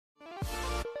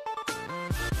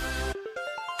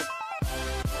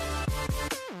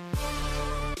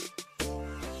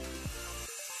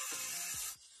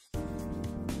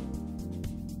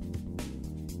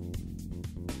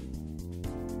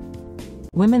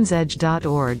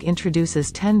Women'sEdge.org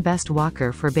introduces 10 Best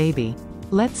Walker for Baby.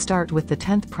 Let's start with the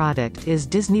 10th product is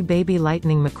Disney Baby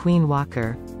Lightning McQueen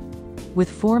Walker. With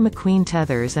 4 McQueen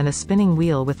tethers and a spinning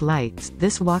wheel with lights,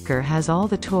 this walker has all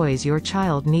the toys your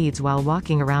child needs while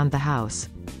walking around the house.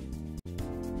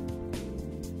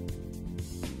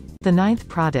 The 9th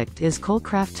product is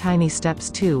Kolcraft Tiny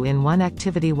Steps 2-in-1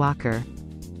 Activity Walker.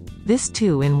 This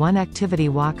 2-in-1 activity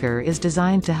walker is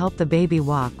designed to help the baby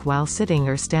walk while sitting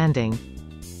or standing.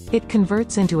 It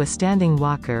converts into a standing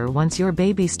walker once your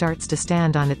baby starts to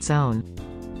stand on its own.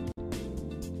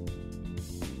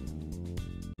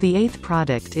 The 8th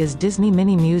product is Disney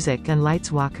Minnie Music and Lights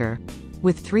Walker.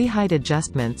 With 3 height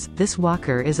adjustments, this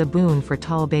walker is a boon for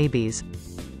tall babies.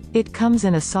 It comes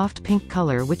in a soft pink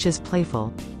color which is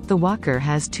playful. The walker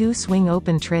has 2 swing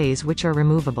open trays which are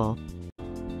removable.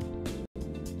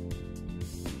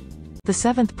 The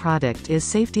 7th product is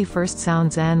Safety First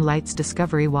Sounds and Lights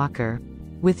Discovery Walker.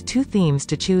 With 2 themes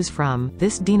to choose from,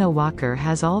 this Dino walker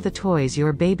has all the toys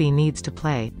your baby needs to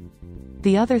play.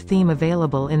 The other theme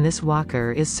available in this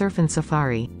walker is Surfin'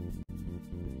 Safari.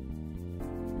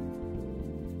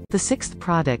 The 6th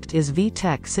product is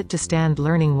VTech Sit to Stand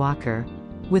Learning Walker.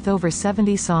 With over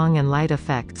 70 song and light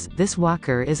effects, this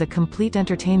walker is a complete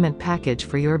entertainment package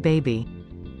for your baby.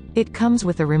 It comes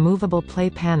with a removable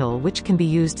play panel which can be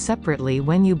used separately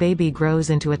when your baby grows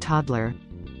into a toddler.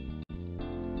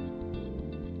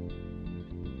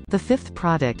 The 5th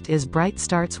product is Bright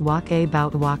Starts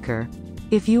Walk-A-Bout Walker.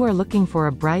 If you are looking for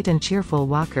a bright and cheerful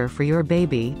walker for your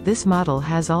baby, this model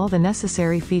has all the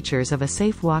necessary features of a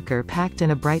safe walker packed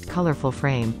in a bright colorful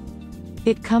frame.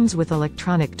 It comes with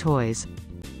electronic toys.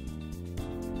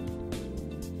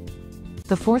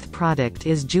 The 4th product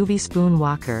is Joovy Spoon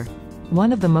Walker.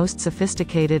 One of the most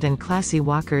sophisticated and classy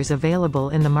walkers available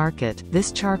in the market,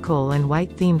 this charcoal and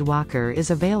white themed walker is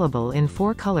available in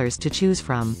 4 colors to choose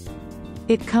from.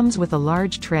 It comes with a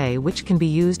large tray which can be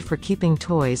used for keeping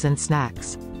toys and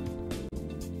snacks.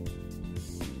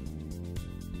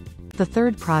 The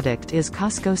 3rd product is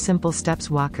Cosco Simple Steps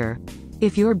Walker.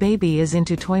 If your baby is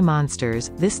into toy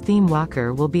monsters, this theme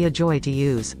walker will be a joy to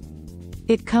use.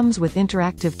 It comes with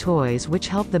interactive toys which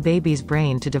help the baby's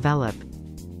brain to develop.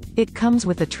 It comes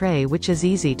with a tray which is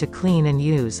easy to clean and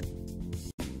use.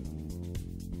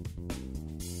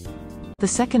 The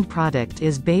 2nd product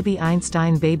is Baby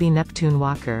Einstein Baby Neptune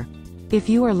Walker. If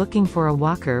you are looking for a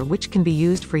walker which can be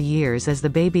used for years as the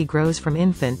baby grows from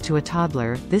infant to a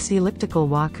toddler, this elliptical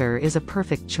walker is a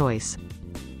perfect choice.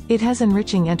 It has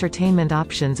enriching entertainment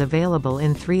options available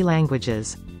in 3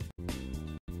 languages.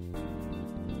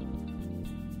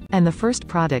 And the 1st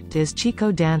product is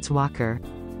Chicco Dance Walker.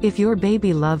 If your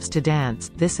baby loves to dance,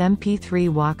 this MP3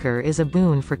 walker is a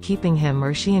boon for keeping him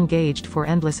or she engaged for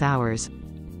endless hours.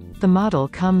 The model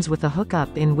comes with a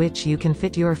hookup in which you can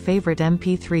fit your favorite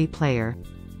MP3 player.